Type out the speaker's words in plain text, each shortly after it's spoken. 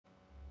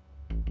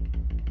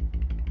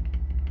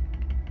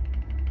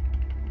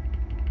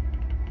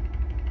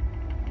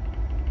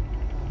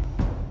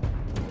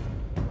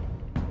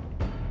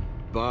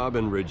Bob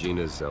and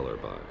Regina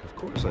Zellerbach. Of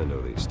course I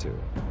know these two.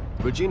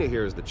 Regina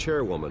here is the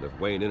chairwoman of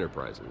Wayne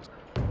Enterprises.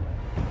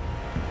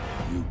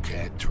 You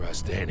can't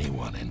trust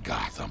anyone in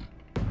Gotham.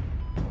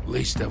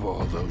 Least of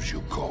all those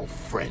you call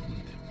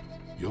friend.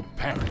 Your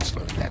parents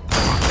learned that the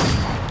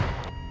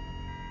hard way.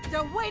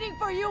 They're waiting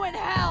for you in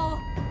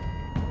hell!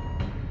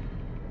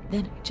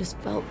 Then I just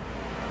felt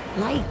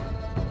light.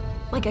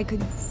 Like I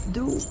could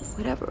do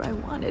whatever I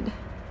wanted.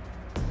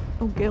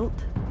 No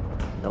guilt,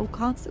 no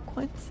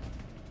consequence.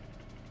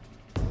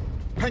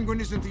 Penguin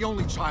isn't the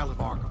only child of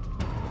Arkham.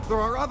 There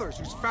are others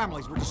whose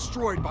families were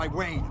destroyed by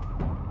Wayne.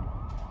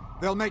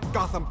 They'll make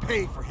Gotham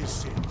pay for his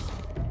sins.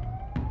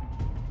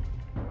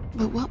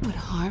 But what would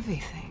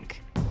Harvey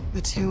think?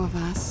 The two of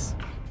us,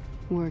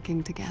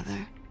 working together.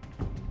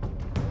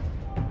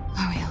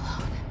 Are we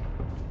alone?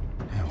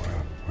 Yeah,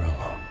 we're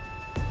alone.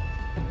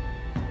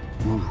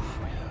 Move.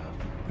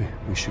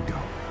 We should go.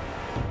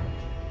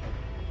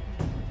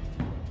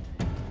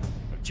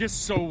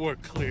 Just so we're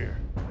clear,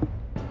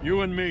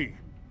 you and me,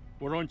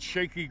 we're on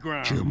shaky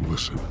ground. Jim,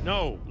 listen.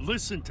 No,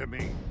 listen to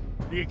me.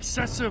 The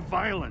excessive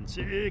violence,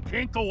 it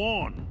can't go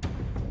on.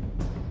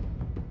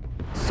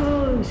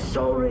 So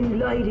sorry,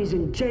 ladies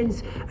and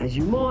gents. As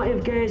you might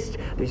have guessed,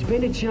 there's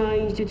been a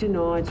change to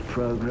tonight's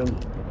program.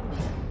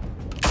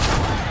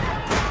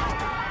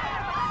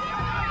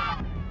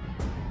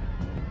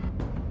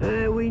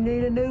 We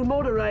need a new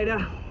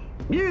moderator.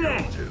 You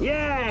there?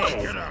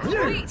 Yeah!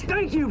 You!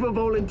 Thank you for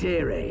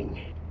volunteering.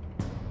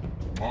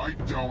 My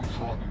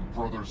downtrodden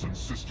brothers and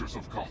sisters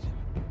of Gotham,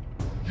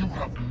 you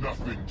have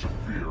nothing to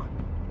fear.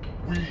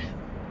 We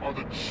are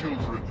the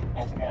children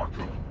of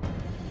Arkham.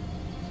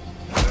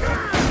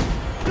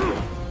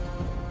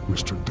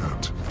 Mr.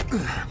 Dent.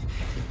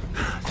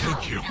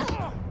 Thank you.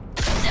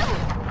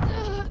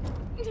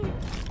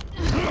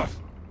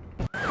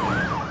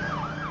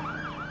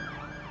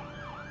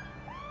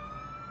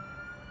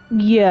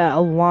 Yeah, a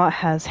lot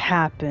has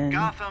happened.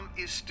 Gotham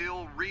is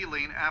still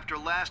reeling after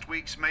last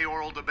week's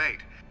mayoral debate.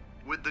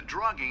 With the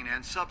drugging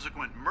and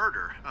subsequent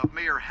murder of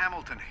Mayor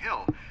Hamilton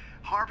Hill,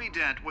 Harvey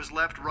Dent was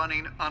left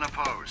running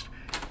unopposed.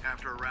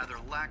 After a rather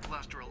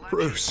lackluster election,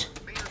 Bruce,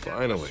 Mayor Dent was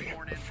finally,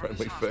 sworn a in for the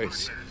friendly South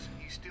face. Bronx.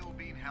 He's still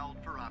being held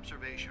for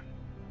observation.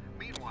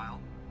 Meanwhile,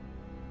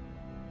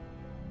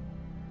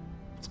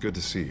 It's good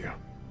to see you.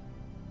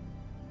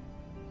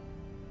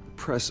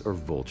 Press are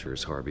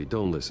vultures, Harvey.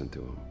 Don't listen to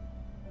them.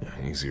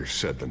 Easier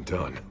said than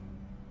done.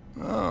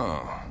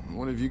 Oh,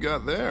 what have you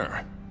got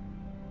there?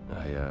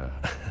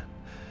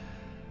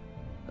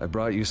 I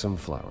brought you some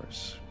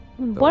flowers.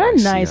 What a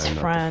nice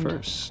friend.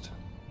 First.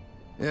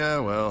 Yeah,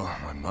 well,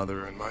 my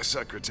mother and my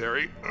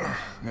secretary.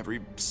 Every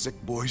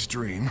sick boy's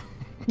dream.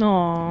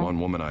 Aww. One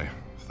woman I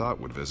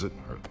thought would visit,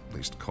 or at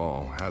least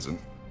call,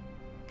 hasn't.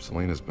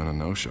 Selena's been a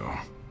no-show.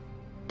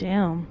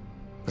 Damn.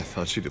 I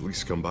thought she'd at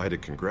least come by to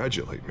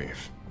congratulate me,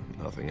 if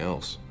nothing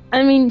else.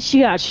 I mean,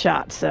 she got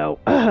shot, so...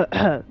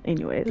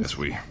 anyways. Guess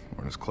we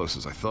weren't as close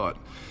as I thought.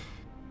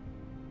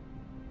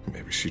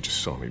 Maybe she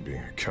just saw me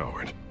being a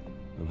coward.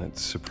 Well, that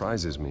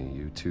surprises me.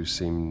 You two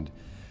seemed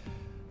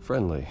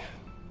friendly.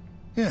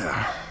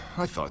 Yeah,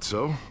 I thought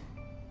so.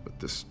 But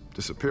this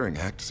disappearing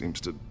act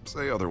seems to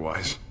say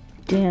otherwise.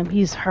 Damn,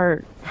 he's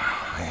hurt.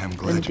 I am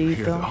glad you're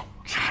here, though. though.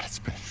 God, it's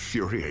been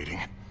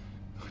infuriating.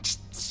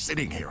 Just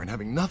sitting here and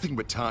having nothing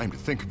but time to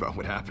think about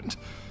what happened.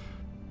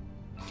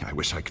 I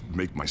wish I could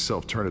make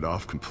myself turn it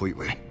off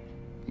completely.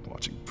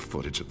 Watching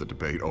footage of the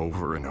debate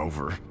over and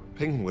over.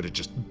 Penguin would have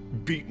just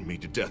beaten me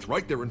to death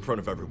right there in front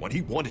of everyone.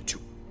 He wanted to.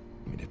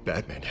 I mean, if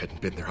Batman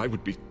hadn't been there, I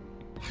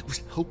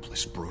was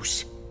helpless,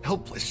 Bruce.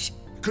 Helpless.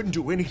 Couldn't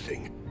do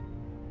anything.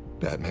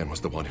 Batman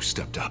was the one who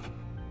stepped up.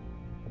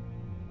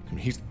 I mean,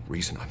 he's the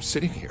reason I'm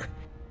sitting here.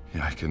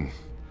 Yeah, I can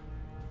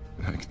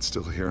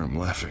still hear him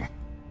laughing.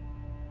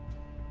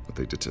 What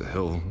they did to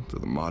Hill, to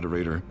the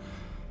moderator.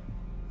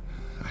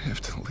 I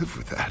have to live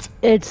with that.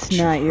 It's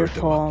You not your heard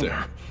them fault. up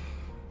there.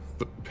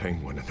 The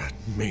Penguin and that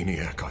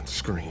maniac on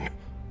screen.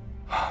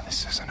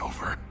 This isn't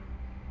over.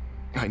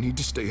 I need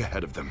to stay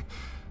ahead of them.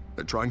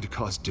 They're trying to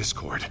cause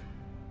discord.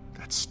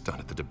 That stunt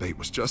at the debate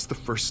was just the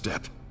first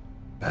step.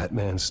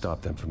 Batman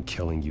stopped them from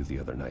killing you the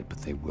other night, but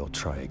they will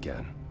try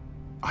again.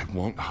 I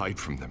won't hide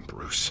from them,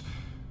 Bruce.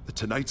 The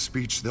Tonight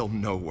speech, they'll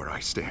know where I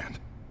stand.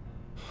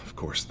 Of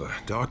course, the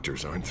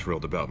doctors aren't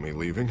thrilled about me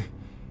leaving.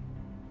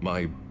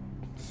 My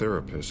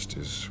therapist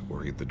is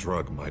worried the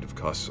drug might have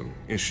caused some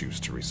issues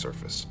to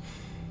resurface.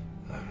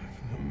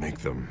 Make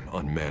them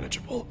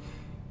unmanageable.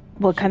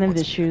 What kind of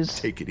Wants me to issues?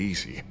 Take it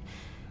easy.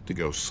 To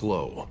go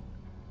slow.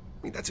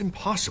 I mean, that's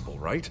impossible,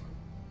 right?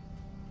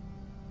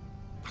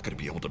 Not gonna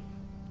be able to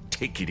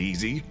take it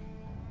easy.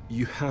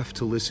 You have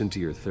to listen to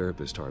your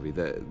therapist, Harvey.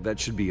 That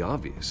should be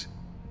obvious.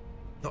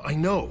 No, I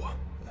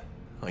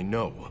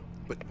know,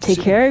 but Take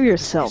sitting care of here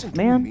yourself, isn't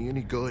man. doing me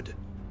any good.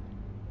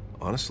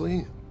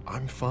 Honestly,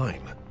 I'm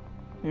fine.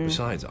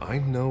 Besides, I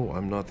know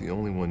I'm not the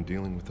only one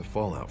dealing with the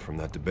fallout from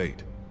that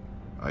debate.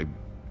 I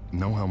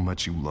know how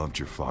much you loved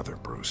your father,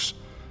 Bruce.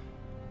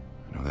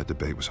 I know that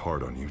debate was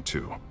hard on you,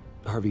 too.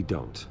 Harvey,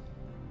 don't.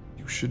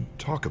 You should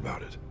talk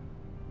about it.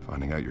 If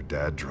Finding out your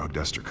dad drugged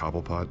Esther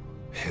Cobblepot,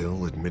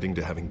 Hill admitting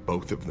to having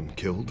both of them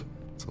killed.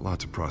 It's a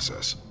lot to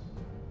process.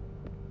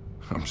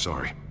 I'm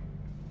sorry.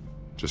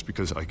 Just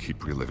because I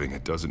keep reliving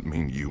it doesn't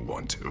mean you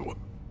want to.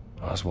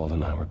 Oswald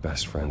and I were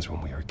best friends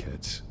when we were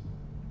kids.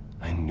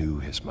 I knew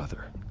his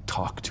mother.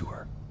 Talked to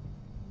her.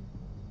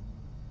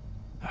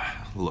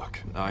 Look,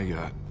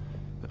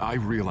 I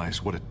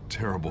realize what a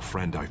terrible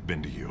friend I've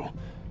been to you.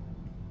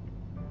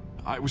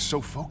 I was so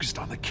focused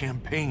on the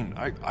campaign.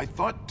 I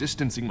thought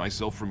distancing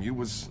myself from you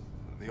was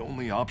the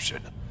only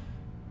option.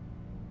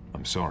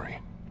 I'm sorry.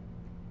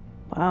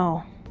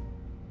 Wow.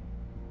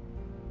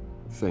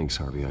 Thanks,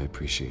 Harvey. I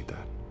appreciate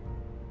that.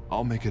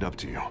 I'll make it up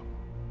to you.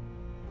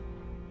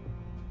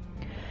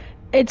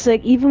 It's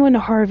like, even when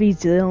Harvey's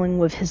dealing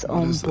with his What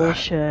own is that?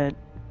 bullshit,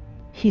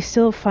 he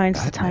still finds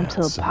the That time to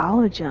man's-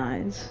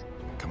 apologize.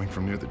 Coming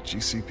from near the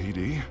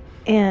GCPD?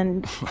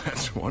 And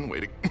That's one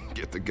way to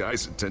get the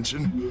guy's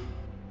attention.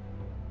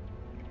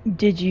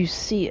 did you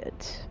see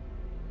it?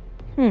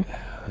 And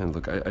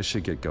look, I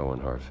should get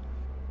going, Harv.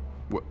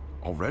 What,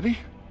 already?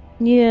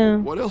 Yeah.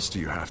 What else do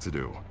you have to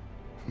do?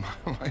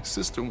 My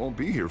assistant won't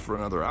be here for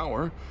another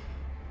hour.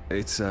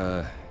 It's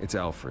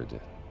Alfred.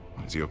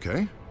 Is he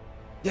okay?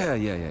 Yeah.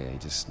 He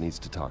just needs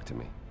to talk to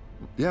me.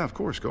 Yeah, of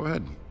course, go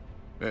ahead.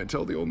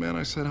 Tell the old man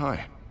I said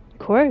hi. Of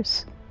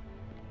course.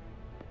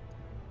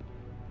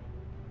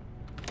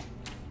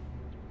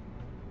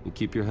 You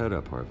keep your head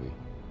up, Harvey.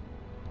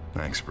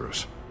 Thanks,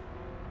 Bruce.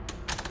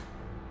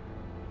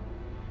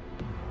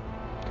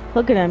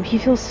 Look at him. He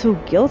feels so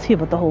guilty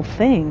about the whole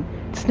thing.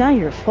 It's not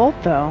your fault,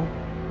 though.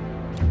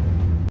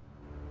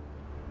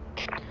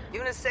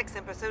 Unit 6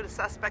 in pursuit of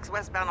suspects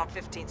westbound on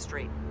 15th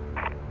Street.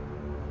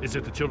 Is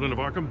it the Children of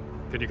Arkham?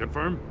 Can you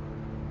confirm?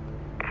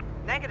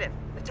 Negative.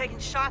 They're taking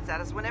shots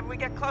at us whenever we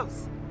get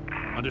close.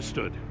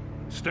 Understood.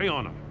 Stay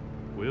on them.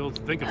 We'll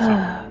think of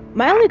something.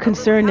 My only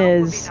concern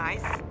is,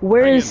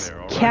 where Hang in is there,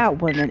 all right?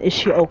 Catwoman? Is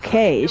she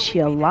okay? Is she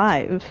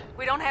alive?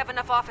 We don't have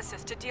enough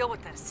officers to deal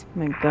with this. Oh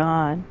my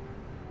god.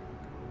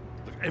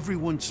 Look,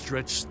 everyone's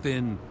stretched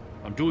thin.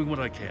 I'm doing what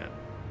I can.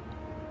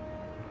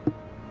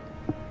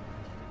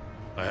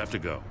 I have to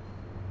go.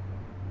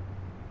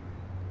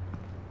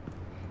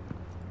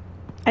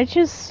 I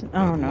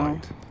don't know.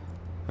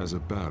 Has a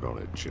bat on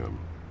it, Jim.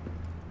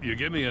 You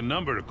give me a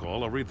number to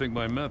call, I'll rethink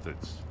my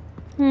methods.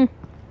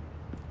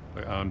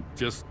 I'm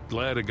just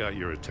glad it got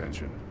your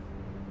attention.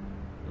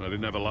 I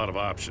didn't have a lot of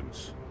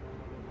options.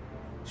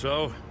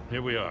 So,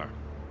 here we are.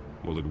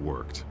 Well, it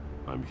worked.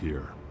 I'm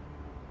here.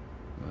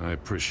 I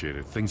appreciate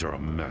it. Things are a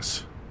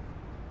mess.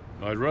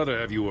 I'd rather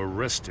have you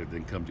arrested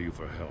than come to you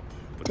for help.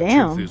 But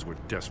Damn. the truth is we're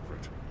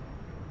desperate.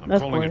 I'm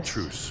Of calling a course.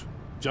 truce.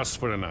 Just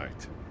for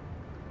tonight.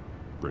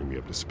 Bring me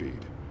up to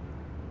speed.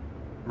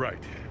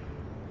 Right.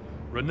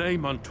 Renee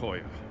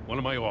Montoya, one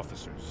of my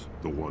officers.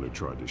 The one who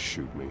tried to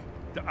shoot me.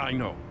 I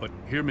know, but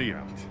hear me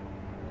out.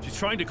 She's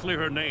trying to clear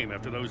her name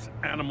after those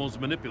animals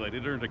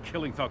manipulated her into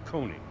killing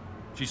Falcone.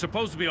 She's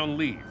supposed to be on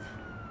leave,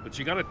 but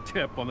she got a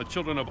tip on the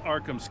Children of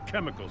Arkham's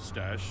chemical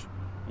stash,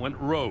 went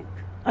rogue.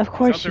 Of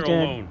course She's she out there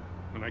did. alone,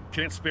 and I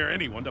can't spare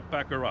anyone to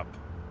back her up.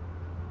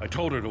 I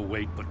told her to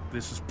wait, but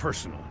this is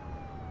personal.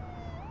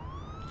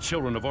 The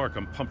Children of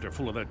Arkham pumped her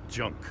full of that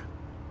junk.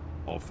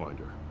 I'll find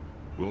her.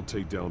 We'll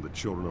take down the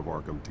Children of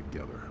Arkham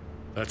together.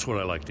 That's what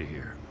I like to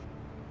hear.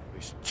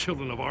 These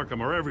Children of Arkham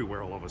are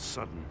everywhere all of a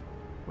sudden.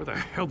 Where the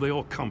hell they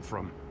all come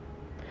from?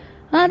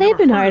 They've Never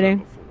been heard of them hiding.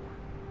 before.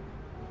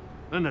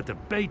 Then that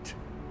debate.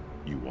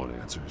 You want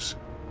answers?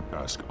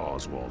 Ask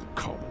Oswald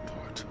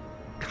Cobblepot.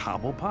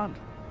 Cobblepot?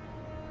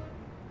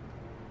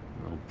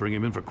 I'll bring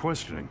him in for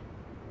questioning.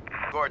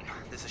 Gordon,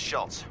 this is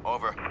Schultz.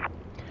 Over.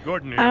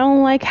 Gordon I here.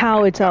 don't like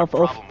how it's all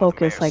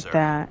focused like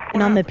that.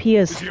 And on the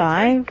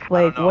PS5,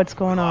 like, what's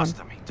going on? Lost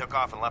him. He took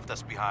off and left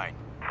us behind.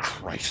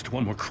 Christ,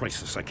 one more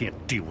crisis I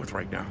can't deal with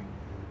right now.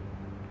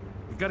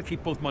 We've got to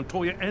keep both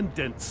Montoya and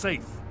Dent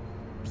safe.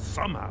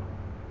 Somehow.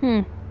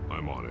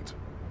 I'm on it.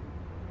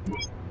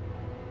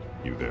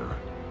 You there?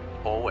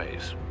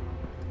 Always.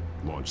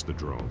 Launch the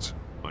drones.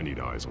 I need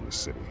eyes on the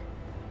city.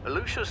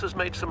 Lucius has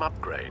made some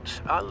upgrades.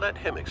 I'll let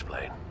him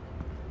explain.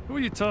 Who are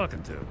you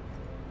talking to?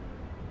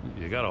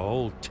 You got a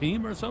whole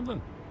team or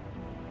something?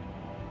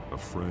 A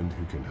friend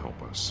who can help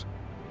us.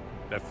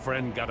 That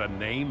friend got a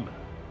name?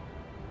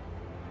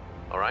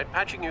 All right,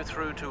 patching you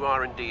through to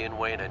R&D in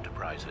Wayne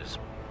Enterprises.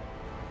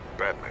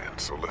 Batman,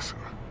 so listen.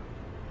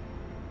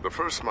 The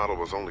first model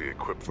was only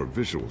equipped for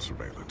visual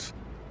surveillance,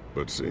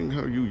 but seeing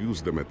how you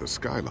use them at the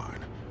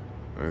Skyline,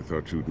 I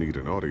thought you'd need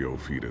an audio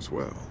feed as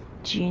well.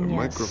 Genius. The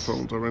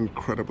microphones are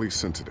incredibly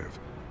sensitive.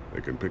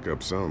 They can pick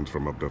up sounds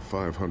from up to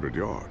 500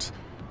 yards.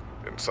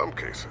 In some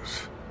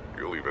cases,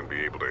 you'll even be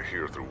able to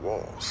hear through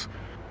walls.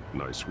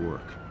 Nice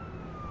work.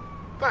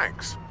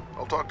 Thanks.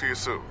 I'll talk to you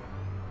soon.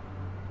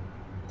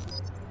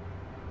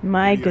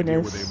 My Any idea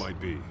goodness. where they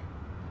might be?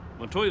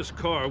 Montoya's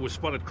car was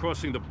spotted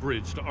crossing the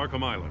bridge to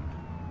Arkham Island.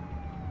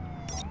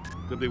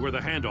 Could be where the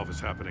handoff is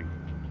happening.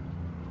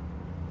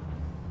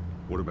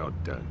 What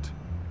about Dent?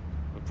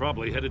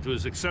 Probably headed to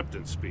his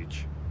acceptance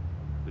speech.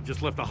 They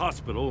just left the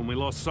hospital and we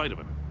lost sight of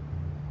him.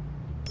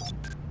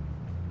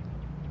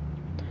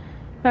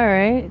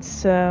 Alright,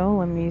 so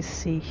let me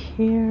see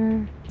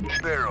here.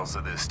 Barrels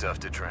of this stuff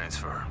to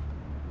transfer.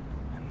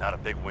 And not a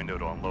big window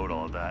to unload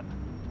all of that.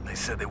 They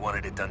said they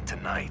wanted it done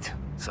tonight,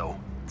 so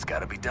it's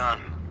gotta be done.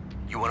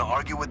 You wanna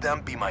argue with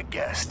them? Be my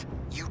guest.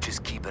 You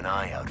just keep an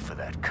eye out for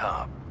that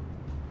cop.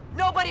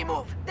 Nobody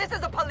move! This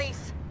is the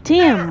police!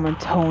 Damn,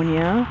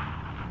 Antonia.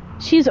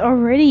 She's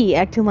already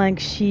acting like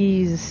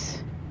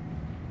she's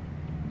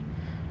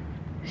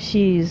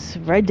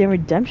Red Dead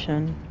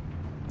Redemption.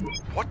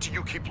 What do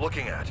you keep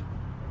looking at?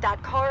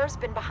 That car's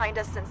been behind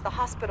us since the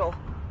hospital.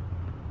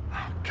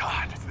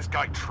 God, is this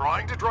guy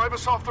trying to drive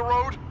us off the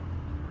road?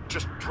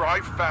 Just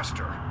drive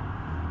faster.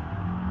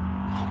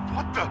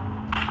 What the?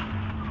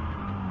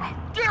 Oh,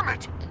 damn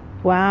it!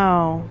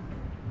 Wow.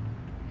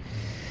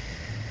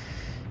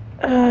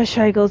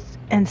 Should I go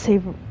and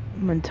save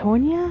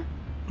Antonia?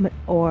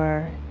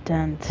 Or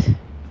Dent?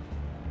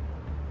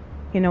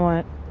 You know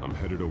what? I'm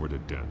headed over to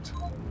Dent.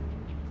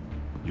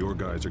 Your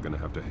guys are gonna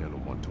have to handle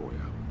Montoya.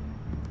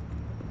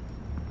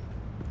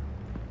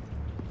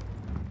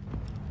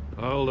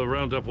 I'll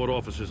round up what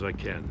officers I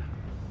can.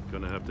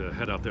 Gonna have to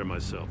head out there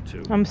myself,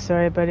 too. I'm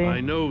sorry, buddy. I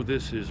know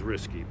this is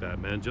risky,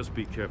 Batman. Just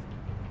be careful.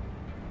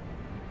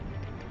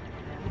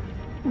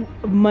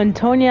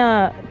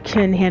 Montoya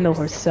can handle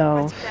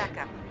herself.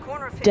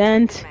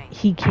 Dent,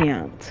 he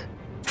can't.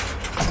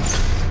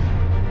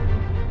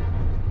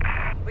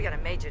 We got a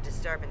major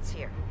disturbance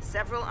here.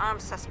 Several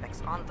armed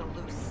suspects on the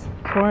loose.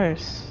 Of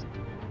course.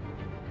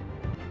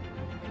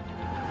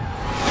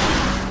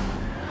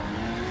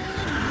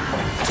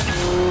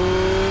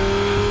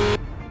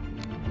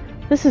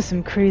 This is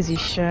some crazy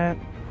shit.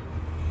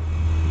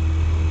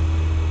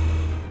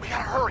 We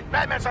gotta hurry.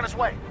 Batman's on his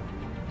way.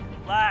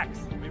 Relax.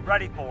 Be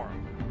ready for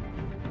him.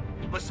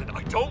 Listen,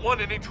 I don't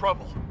want any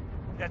trouble.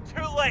 You're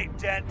too late,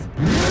 Dent.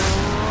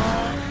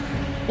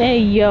 Hey,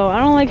 yo, I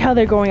don't like how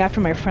they're going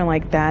after my friend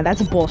like that.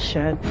 That's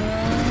bullshit.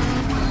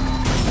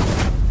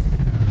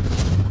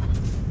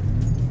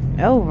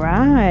 Oh,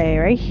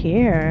 right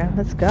here.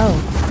 Let's go.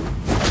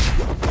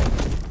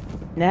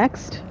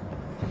 Next.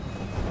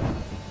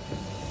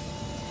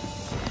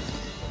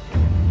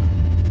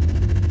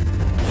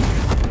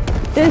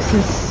 This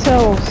is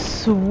so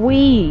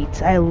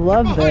sweet. I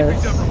love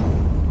this.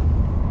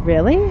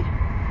 Really?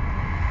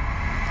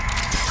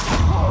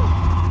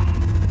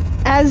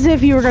 As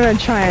if you were gonna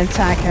try and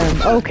attack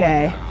him.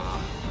 Okay.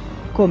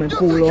 Come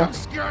culo.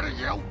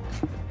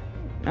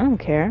 I don't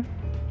care.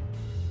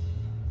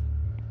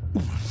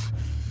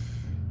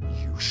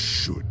 You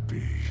should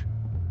be.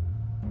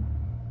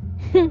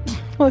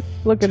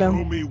 Look at him.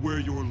 Tell me where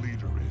your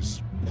leader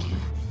is.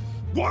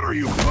 What are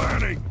you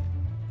planning?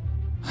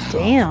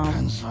 Damn.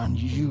 Depends on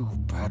you,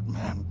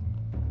 Batman.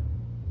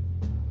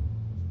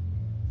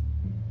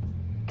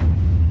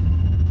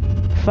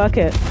 Fuck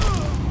it.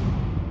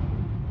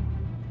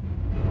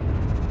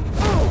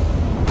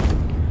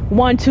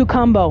 1-2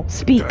 combo.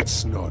 Speak.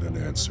 That's not an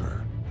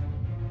answer.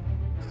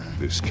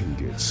 This can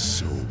get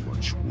so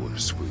much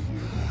worse for you.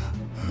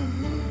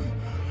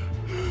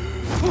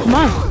 Come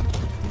on.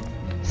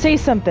 Say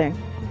something.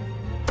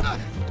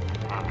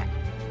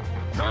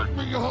 Hurt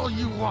me all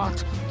you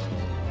want.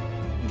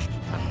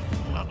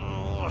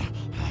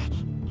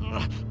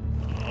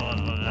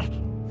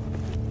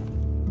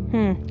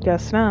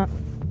 Guess not.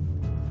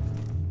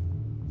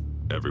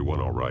 Everyone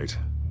all right?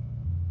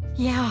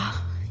 Yeah.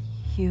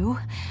 You?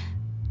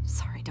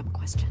 Sorry, dumb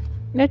question.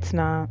 It's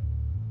not.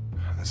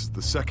 This is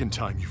the second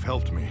time you've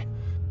helped me.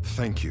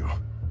 Thank you.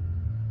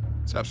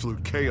 It's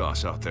absolute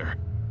chaos out there.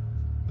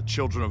 The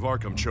children of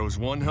Arkham chose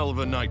one hell of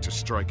a night to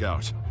strike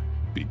out.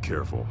 Be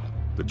careful.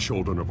 The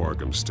children of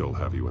Arkham still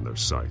have you in their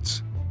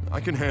sights. I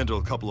can handle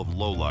a couple of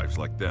lowlives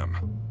like them.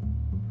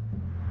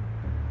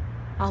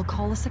 I'll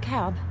call us a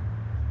cab.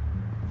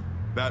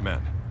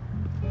 Batman,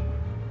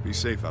 be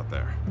safe out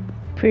there.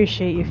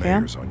 Appreciate you, the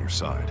fam. mayor's on your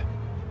side.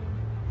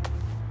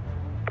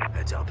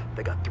 Heads up.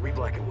 They got 3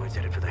 black and whites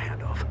headed for the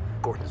handoff.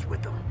 Gordon's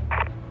with them.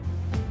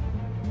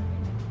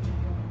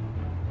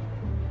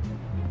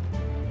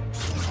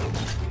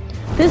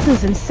 This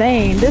is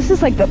insane. This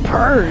is like the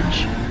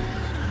Purge.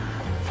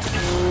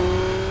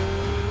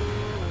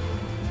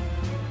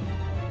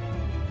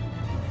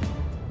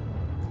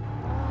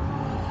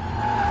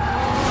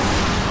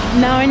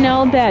 Now I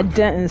know that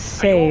Dent is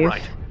safe.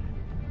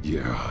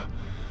 Yeah,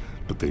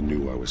 but they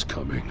knew I was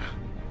coming.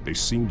 They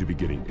seem to be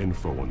getting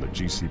info on the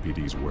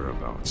GCPD's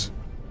whereabouts.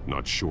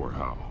 Not sure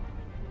how.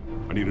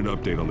 I need an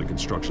update on the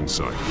construction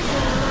site.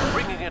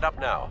 Bringing it up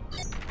now.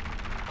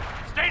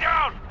 Stay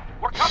down!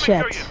 We're coming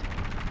Shit. to you!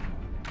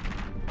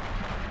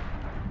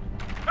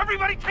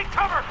 Everybody take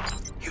cover!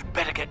 You'd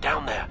better get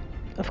down there.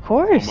 Of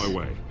course. On my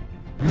way.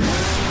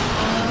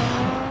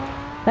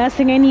 Last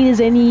thing I need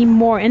is any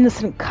more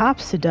innocent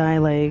cops to die,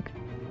 like.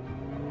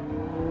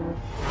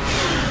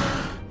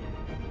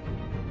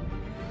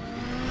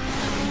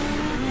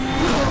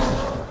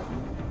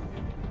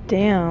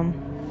 Damn.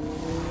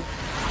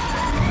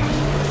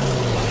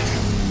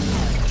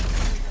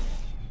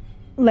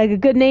 Like a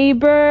good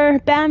neighbor,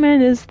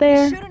 Batman is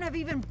there. Shouldn't have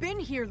even been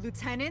here,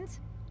 Lieutenant.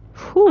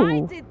 Whew.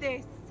 I did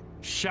this.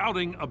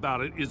 Shouting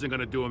about it isn't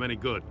gonna do him any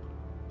good.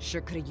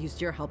 Sure could have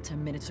used your help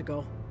 10 minutes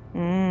ago.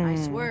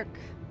 Nice work.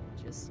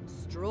 Just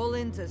stroll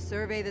in to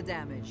survey the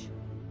damage.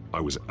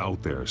 I was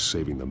out there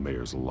saving the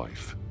mayor's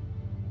life.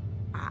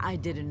 I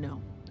didn't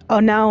know. Oh,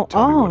 now,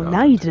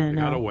 now you didn't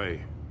He got know.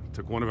 away.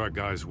 Took one of our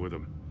guys with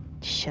him.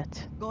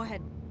 Shit. Go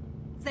ahead.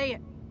 Say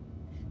it.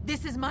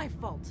 This is my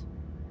fault.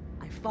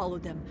 I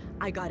followed them.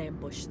 I got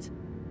ambushed.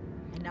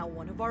 And now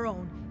one of our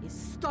own is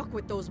stuck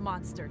with those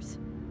monsters.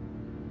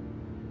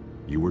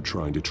 You were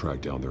trying to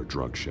track down their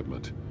drug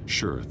shipment.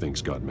 Sure,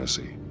 things got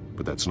messy,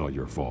 but that's not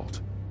your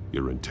fault.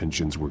 Your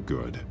intentions were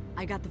good.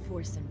 I got the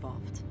Force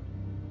involved.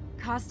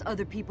 Cost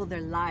other people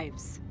their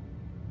lives.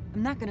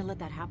 I'm not gonna let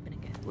that happen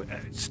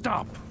again.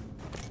 Stop!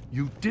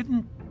 You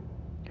didn't...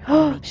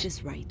 Make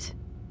this right.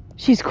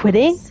 She's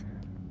quitting?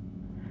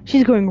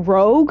 She's going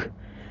rogue?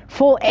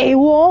 Full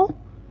AWOL?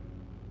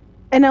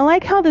 And I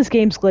like how this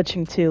game's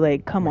glitching too,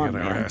 like, come on, We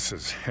got our man.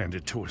 asses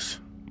handed to us.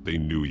 They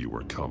knew you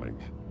were coming.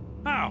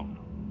 How?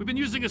 We've been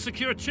using a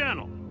secure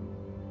channel.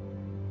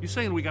 You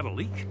saying we got a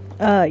leak?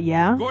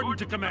 Yeah. Gordon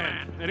to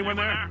command. Anyone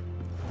there?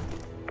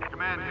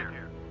 Command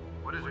here.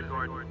 What is it,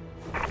 Gordon?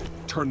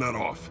 Turn that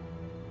off.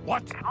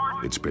 What?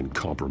 It's been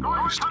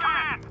compromised.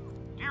 Command!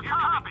 Do you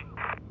copy?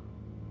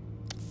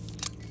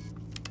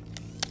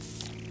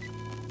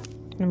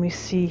 Let me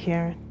see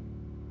here.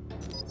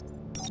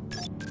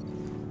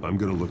 I'm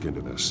gonna look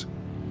into this.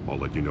 I'll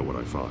let you know what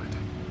I find.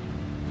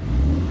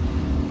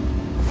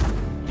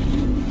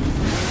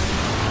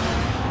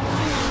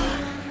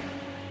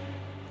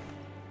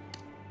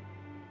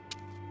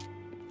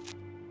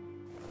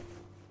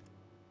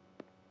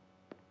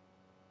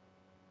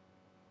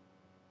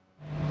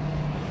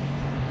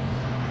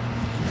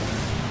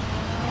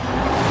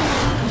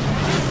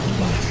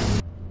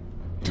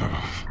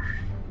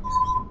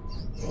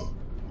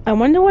 I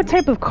wonder what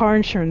type of car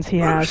insurance he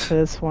has for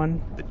this one.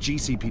 The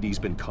GCPD's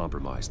been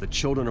compromised. The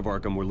children of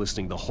Arkham were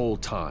listening the whole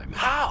time.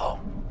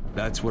 How?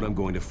 That's what I'm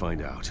going to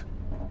find out.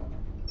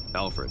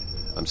 Alfred,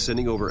 I'm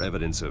sending over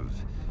evidence of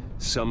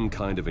some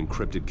kind of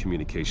encrypted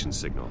communication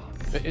signal.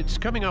 It's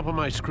coming up on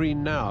my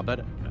screen now,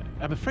 but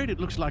I'm afraid it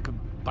looks like a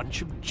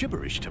bunch of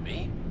gibberish to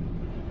me.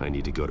 I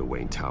need to go to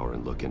Wayne Tower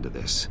and look into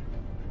this.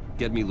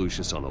 Get me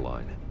Lucius on the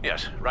line.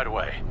 Yes, right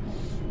away.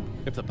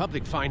 If the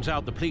public finds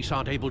out the police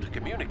aren't able to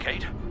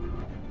communicate...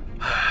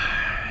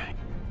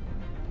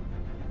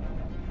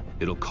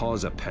 It'll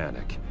cause a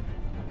panic.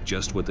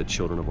 Just what the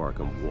children of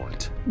Arkham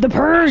want. The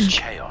Purge! Mass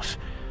chaos.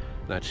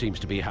 That seems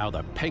to be how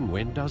the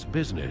Penguin does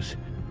business.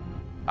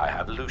 I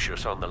have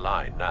Lucius on the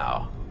line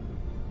now.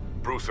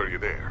 Bruce, are you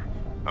there?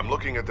 I'm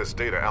looking at this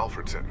data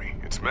Alfred sent me.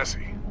 It's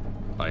messy.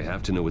 I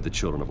have to know what the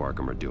children of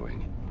Arkham are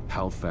doing.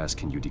 How fast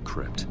can you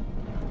decrypt?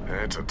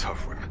 It's a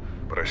tough one,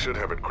 but I should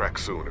have it cracked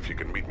soon if you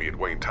can meet me at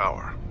Wayne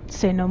Tower.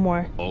 Say no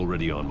more.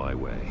 Already on my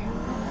way.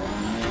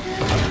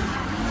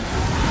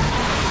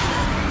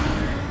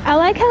 I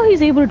like how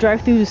he's able to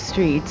drive through the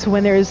streets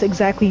when there's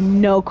exactly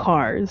no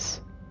cars.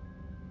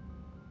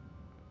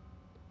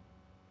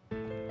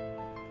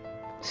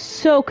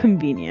 So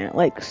convenient.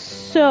 Like,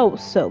 so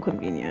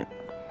convenient.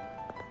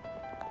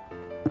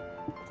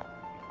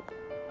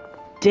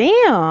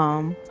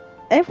 Damn!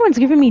 Everyone's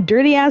giving me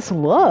dirty-ass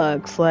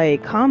looks.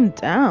 Like, calm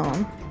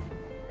down.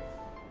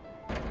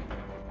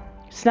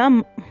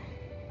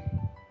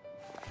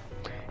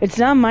 It's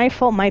not my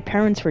fault my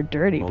parents were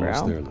dirty, bro.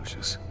 Almost there,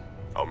 Lucius.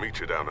 I'll meet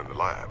you down in the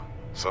lab.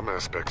 Some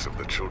aspects of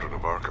the Children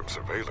of Arkham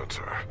surveillance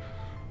are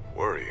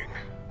worrying.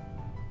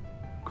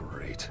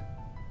 Great.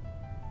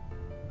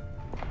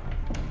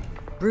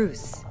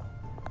 Bruce.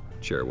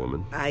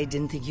 Chairwoman. I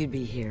didn't think you'd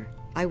be here.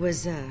 I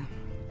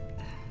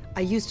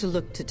used to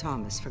look to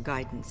Thomas for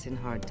guidance in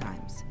hard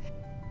times.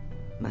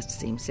 Must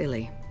seem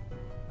silly.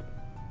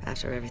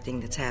 After everything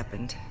that's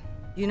happened.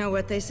 You know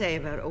what they say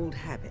about old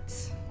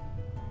habits.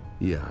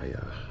 Yeah,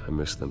 I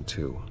miss them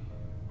too.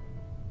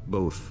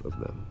 Both of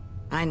them.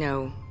 I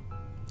know.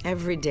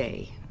 Every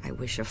day, I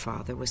wish your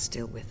father was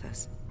still with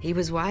us. He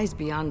was wise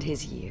beyond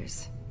his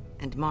years.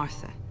 And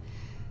Martha,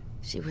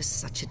 she was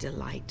such a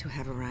delight to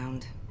have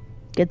around.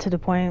 Get to the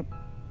point.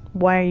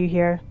 Why are you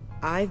here?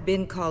 I've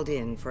been called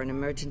in for an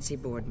emergency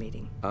board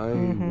meeting. I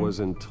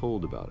wasn't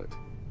told about it.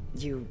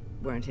 You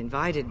weren't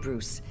invited,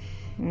 Bruce.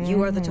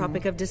 You are the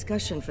topic of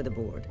discussion for the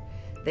board.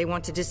 They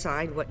want to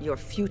decide what your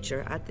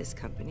future at this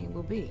company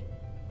will be.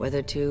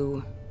 Whether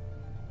to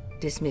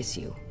dismiss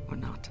you or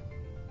not.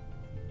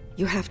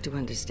 You have to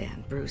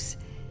understand, Bruce.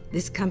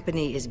 This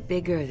company is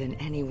bigger than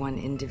any one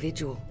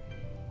individual.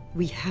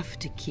 We have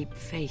to keep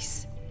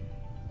face.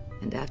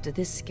 And after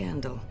this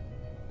scandal...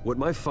 What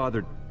my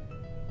father...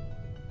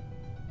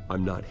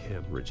 I'm not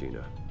him,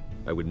 Regina.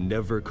 I would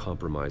never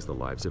compromise the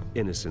lives of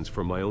innocents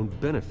for my own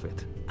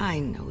benefit. I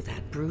know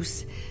that,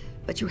 Bruce.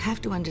 But you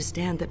have to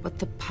understand that what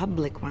the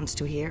public wants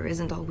to hear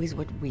isn't always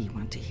what we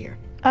want to hear.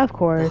 Of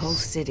course. The whole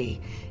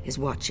city is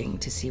watching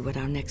to see what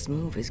our next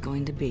move is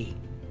going to be.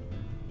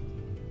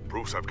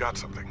 Bruce, I've got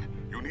something.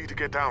 You need to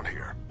get down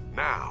here.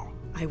 Now.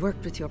 I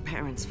worked with your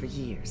parents for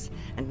years,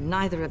 and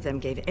neither of them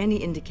gave any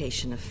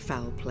indication of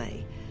foul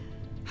play.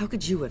 How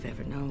could you have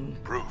ever known?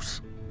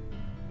 Bruce.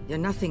 You're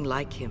nothing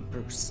like him,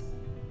 Bruce.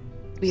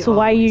 We So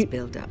why always you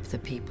build up the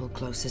people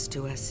closest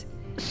to us.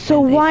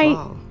 So and they why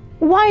fall.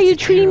 are you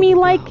treating me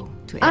like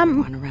to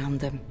everyone around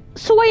them?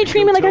 So why are you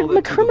treating me like I'm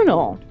a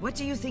criminal? What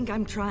do you think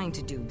I'm trying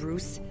to do,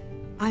 Bruce?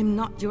 I'm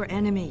not your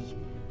enemy.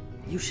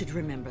 You should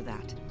remember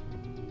that.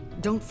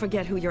 Don't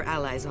forget who your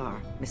allies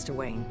are, Mr.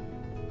 Wayne.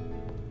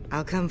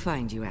 I'll come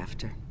find you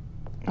after.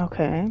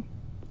 Okay.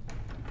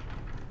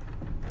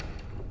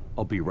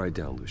 I'll be right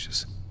down,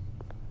 Lucius.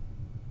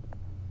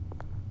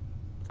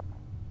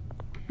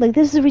 Like,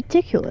 this is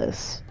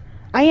ridiculous.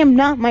 I am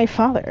not my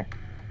father.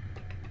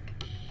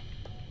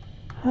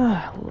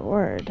 Oh,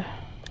 Lord.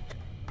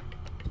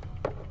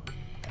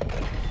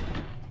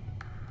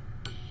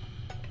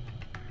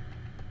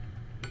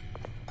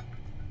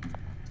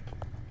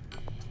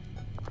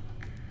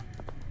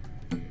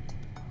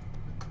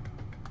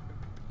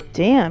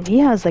 Damn, he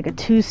has like a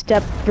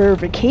two-step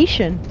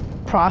verification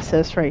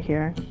process right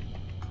here.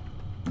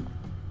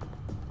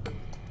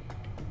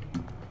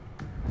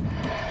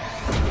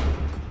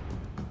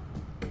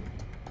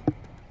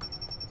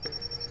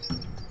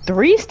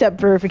 Three-step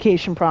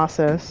verification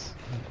process.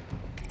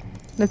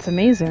 That's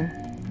amazing.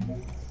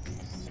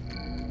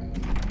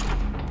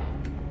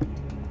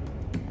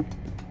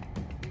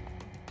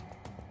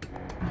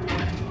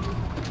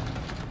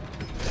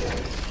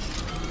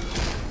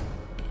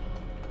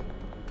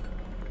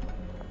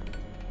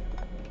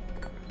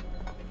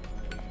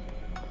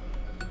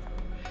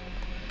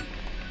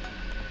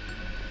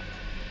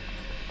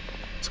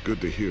 It's good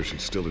to hear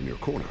she's still in your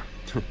corner.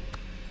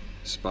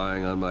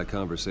 Spying on my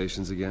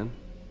conversations again?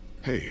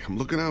 Hey, I'm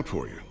looking out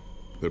for you.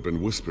 There've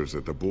been whispers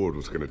that the board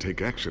was going to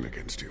take action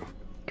against you.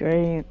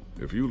 Great.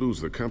 If you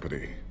lose the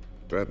company,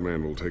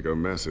 Batman will take a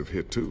massive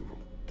hit too.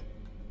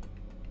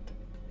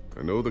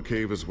 I know the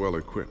cave is well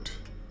equipped,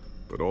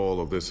 but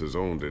all of this is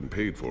owned and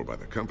paid for by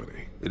the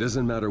company. It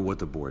doesn't matter what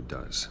the board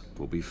does.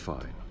 We'll be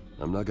fine.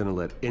 I'm not gonna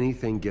let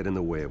anything get in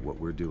the way of what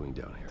we're doing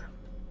down here.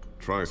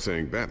 Try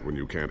saying that when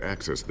you can't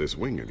access this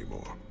wing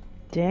anymore.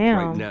 Damn.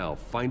 Right now,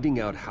 finding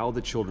out how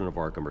the children of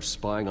Arkham are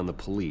spying on the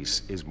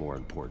police is more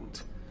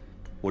important.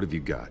 What have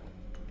you got?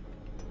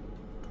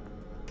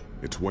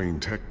 It's Wayne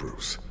Tech,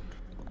 Bruce.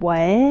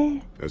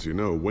 What? As you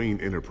know,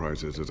 Wayne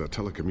Enterprises is a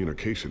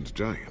telecommunications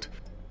giant.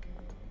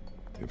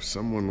 If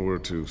someone were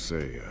to,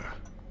 say,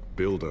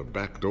 build a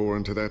backdoor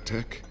into that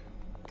tech...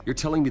 You're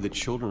telling me the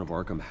children of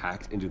Arkham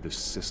hacked into this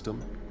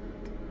system?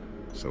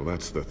 So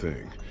that's the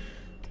thing.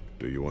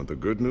 Do you want the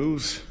good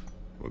news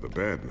or the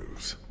bad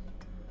news?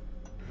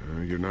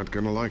 You're not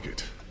gonna like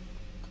it.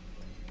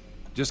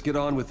 Just get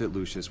on with it,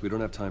 Lucius. We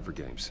don't have time for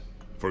games.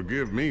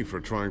 Forgive me for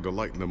trying to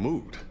lighten the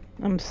mood.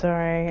 I'm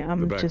sorry.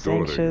 I'm just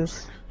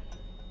anxious.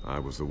 I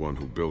was the one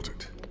who built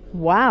it.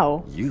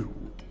 Wow. You?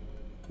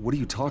 What are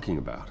you talking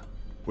about?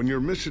 When your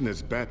mission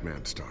as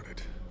Batman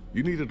started,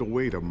 you needed a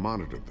way to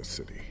monitor the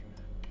city.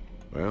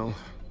 Well,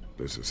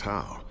 this is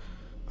how.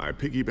 I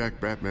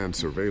piggybacked Batman's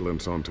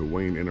surveillance onto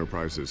Wayne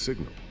Enterprises'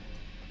 signal.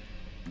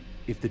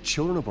 If the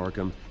children of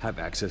Arkham have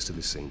access to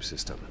the same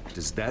system,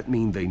 does that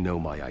mean they know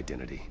my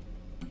identity?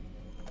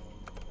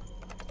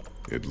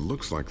 It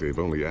looks like they've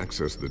only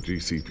accessed the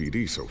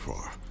GCPD so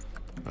far.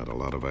 Not a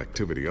lot of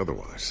activity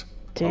otherwise.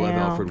 I'll have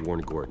Alfred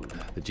warn Gordon.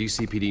 The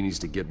GCPD needs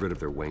to get rid of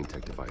their Wayne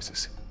Tech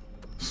devices.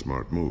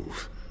 Smart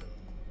move.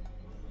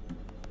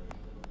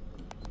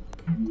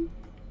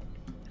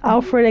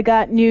 Alfred, I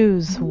got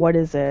news. What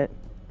is it?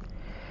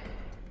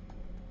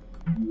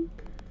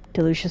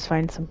 Did Lucius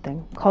find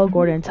something? Call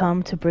Gordon and tell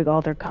him to bring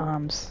all their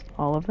comms.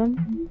 All of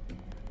them?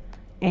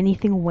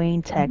 Anything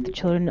Wayne Tech, the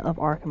children of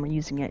Arkham are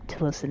using it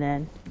to listen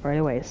in. Right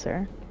away,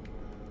 sir.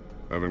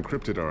 I've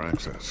encrypted our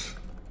access.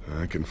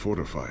 I can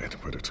fortify it,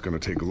 but it's gonna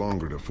take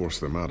longer to force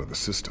them out of the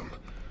system.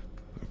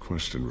 The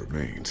question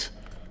remains,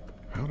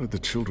 how did the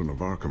children of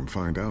Arkham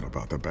find out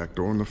about the back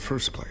door in the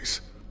first place?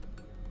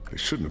 They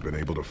shouldn't have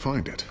been able to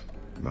find it.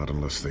 Not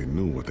unless they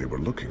knew what they were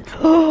looking for.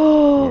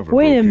 Oh,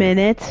 wait a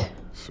minute.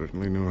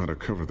 Certainly knew how to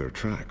cover their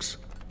tracks.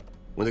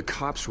 When the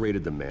cops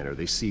raided the manor,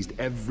 they seized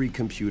every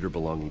computer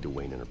belonging to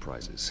Wayne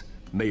Enterprises.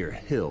 Mayor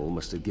Hill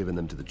must have given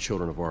them to the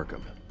children of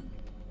Arkham.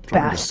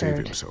 Trying to save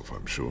himself,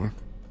 I'm sure.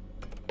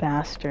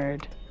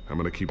 Bastard. I'm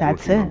gonna keep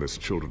working on this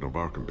Children of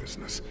Arkham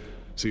business.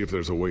 See if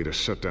there's a way to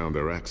shut down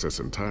their access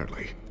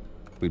entirely.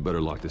 We'd better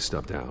lock this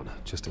stuff down,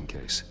 just in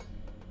case.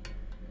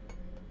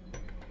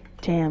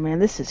 Damn, man,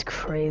 this is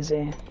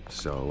crazy.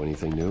 So,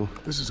 anything new?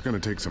 This is gonna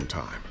take some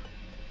time.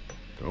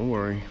 Don't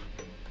worry.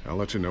 I'll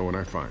let you know when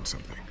I find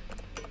something.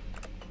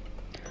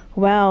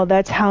 Wow,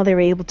 that's how they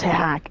were able to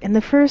hack in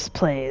the first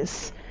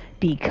place.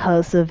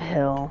 Because of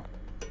Hill.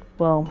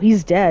 Well,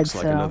 he's dead, Looks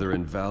like another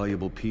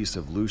invaluable piece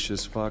of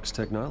Lucius Fox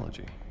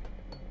technology.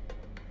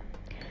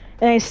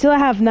 And I still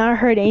have not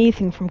heard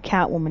anything from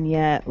Catwoman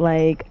yet.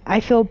 Like,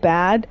 I feel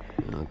bad,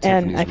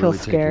 and I feel really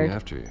scared. Taking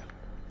after you.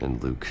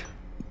 And Luke,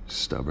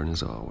 stubborn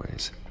as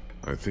always.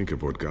 I think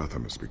of what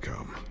Gotham has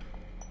become,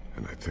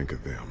 and I think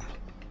of them.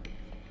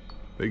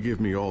 They give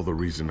me all the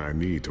reason I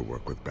need to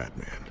work with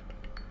Batman.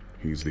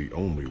 He's the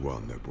only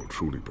one that will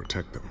truly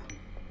protect them.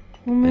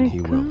 Oh my and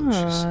he will,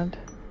 Lucius. god.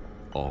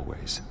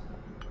 Always.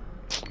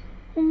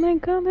 Oh my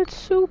god, that's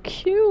so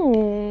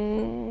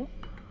cute.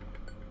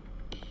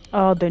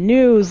 Oh, the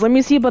news. Let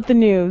me see about the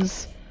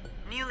news.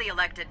 Newly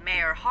elected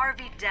Mayor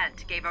Harvey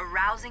Dent gave a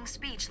rousing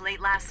speech late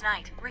last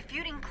night,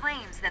 refuting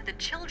claims that the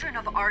children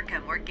of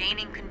Arkham were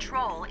gaining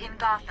control in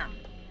Gotham.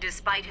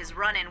 Despite his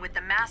run-in with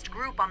the masked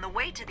group on the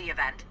way to the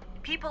event,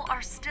 people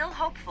are still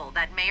hopeful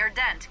that Mayor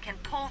Dent can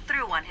pull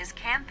through on his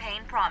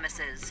campaign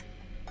promises.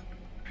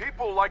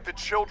 People like the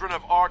children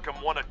of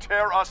Arkham want to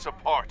tear us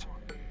apart.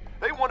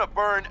 They want to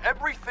burn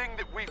everything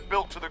that we've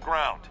built to the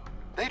ground.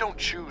 They don't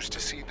choose to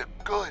see the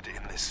good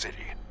in this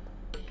city.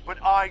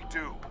 But I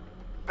do.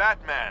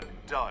 Batman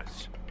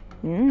does.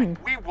 And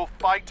we will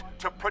fight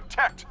to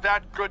protect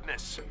that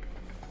goodness.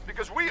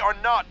 Because we are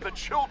not the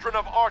children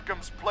of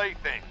Arkham's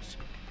playthings.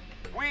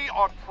 We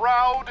are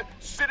proud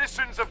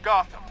citizens of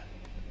Gotham.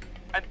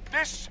 And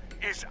this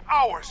is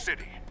our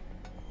city.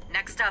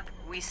 Next up,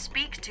 we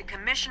speak to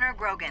Commissioner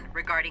Grogan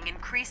regarding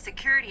increased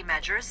security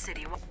measures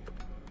citywide.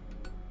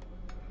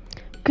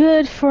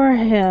 Good for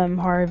him,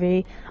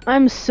 Harvey.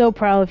 I'm so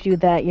proud of you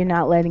that you're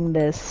not letting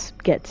this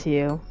get to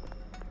you.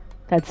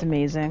 That's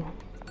amazing.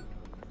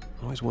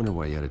 I always wondered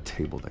why you had a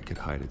table that could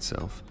hide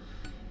itself.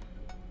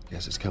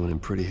 Guess it's coming in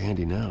pretty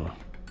handy now.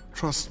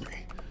 Trust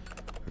me,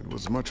 it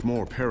was much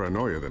more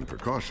paranoia than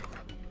precaution.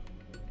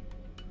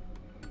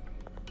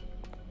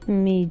 Let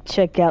me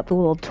check out the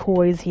little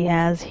toys he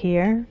has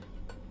here.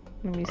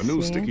 Let me A see.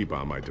 new sticky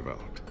bomb I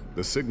developed.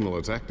 The signal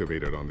is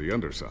activated on the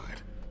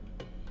underside.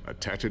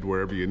 Attach it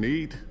wherever you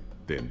need,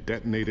 then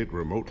detonate it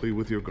remotely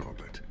with your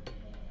gauntlet.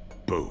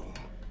 Boom.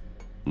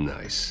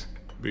 Nice.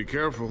 Be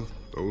careful.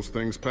 Those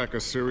things pack a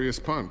serious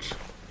punch.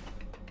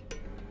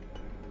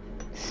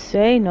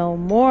 Say no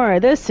more.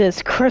 This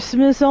is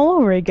Christmas all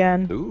over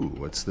again. Ooh,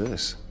 what's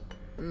this?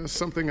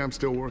 Something I'm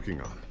still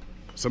working on.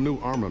 Some new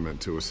armament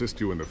to assist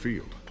you in the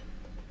field.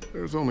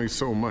 There's only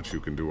so much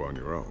you can do on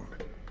your own.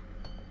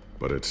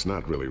 But it's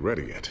not really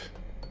ready yet.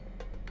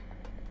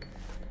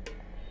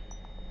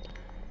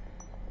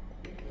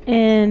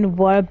 And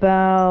what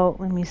about,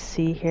 let me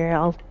see here.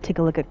 I'll take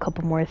a look at a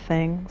couple more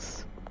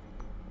things.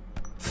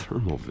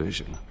 Thermal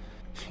vision.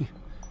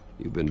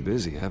 You've been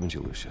busy, haven't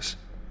you, Lucius?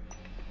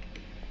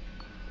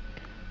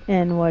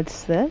 And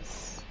what's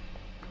this?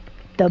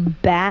 The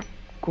Bat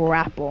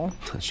Grapple.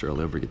 Not sure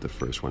I'll ever get the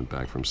first one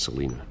back from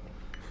Selina.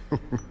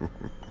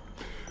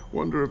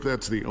 Wonder if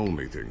that's the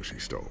only thing she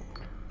stole.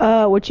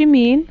 What you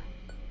mean?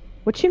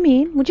 What you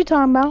mean? What you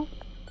talking about?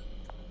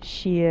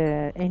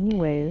 Shit,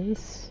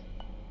 anyways.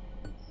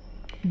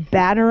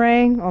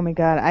 Batarang? Oh my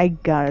god, I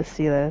gotta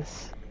see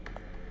this.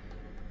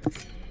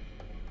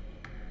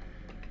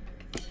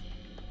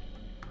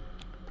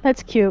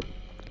 That's cute.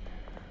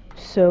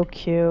 So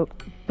cute.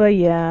 But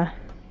yeah.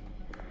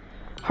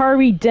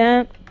 Harvey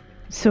Dent,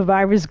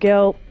 survivor's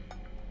guilt.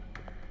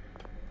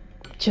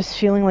 Just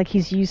feeling like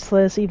he's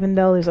useless even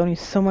though there's only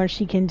so much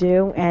he can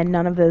do and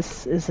none of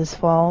this is his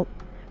fault.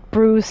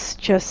 Bruce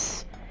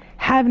just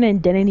having an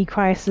identity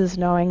crisis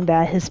knowing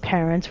that his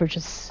parents were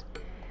just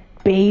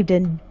bathed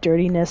in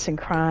dirtiness and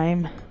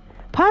crime.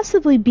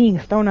 Possibly being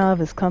thrown out of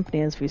his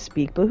company as we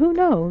speak, but who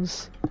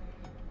knows?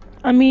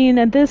 I mean,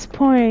 at this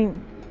point,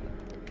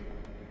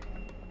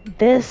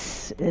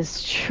 this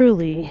is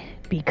truly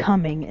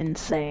becoming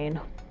insane.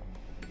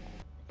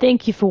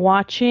 Thank you for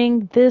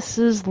watching. This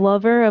is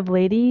Lover of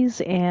Ladies,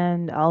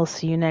 and I'll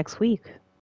see you next week.